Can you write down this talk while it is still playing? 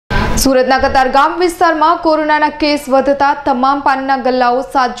સુરતના કતારગામ વિસ્તારમાં કોરોનાના કેસ વધતા તમામ પાનના ગલ્લાઓ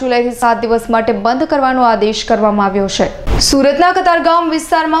 7 જુલાઈથી 7 દિવસ માટે બંધ કરવાનો આદેશ કરવામાં આવ્યો છે। સુરતના કતારગામ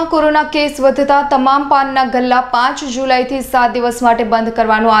વિસ્તારમાં કોરોના કેસ વધતા તમામ પાનના ગલ્લા 5 જુલાઈથી 7 દિવસ માટે બંધ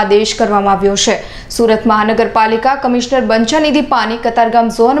કરવાનો આદેશ કરવામાં આવ્યો છે। સુરત મહાનગરપાલિકા કમિશનર બંછાનિધિ પાની કતારગામ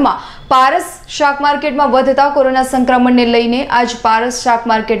ઝોનમાં પારસ શાક માર્કેટમાં વધતા કોરોના સંક્રમણને લઈને આજ પારસ શાક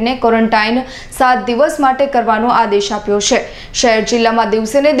માર્કેટને ક્વોરન્ટાઇન 7 દિવસ માટે કરવાનો આદેશ આપ્યો છે। શહેર જિલ્લામાં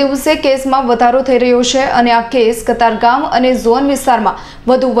દિવસે ને દિવસે કેસમાં વધારો થઈ રહ્યો છે અને આ કેસ કતારગામ અને ઝોન વિસ્તારમાં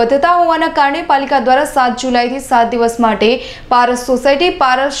વધુ વધતા હોવાના કારણે પાલિકા દ્વારા 7 જુલાઈથી 7 દિવસ માટે પારસ સોસાયટી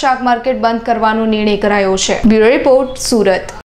પારસ શાક માર્કેટ બંધ કરવાનો નિર્ણય કરાયો છે। Bureau report, Surat.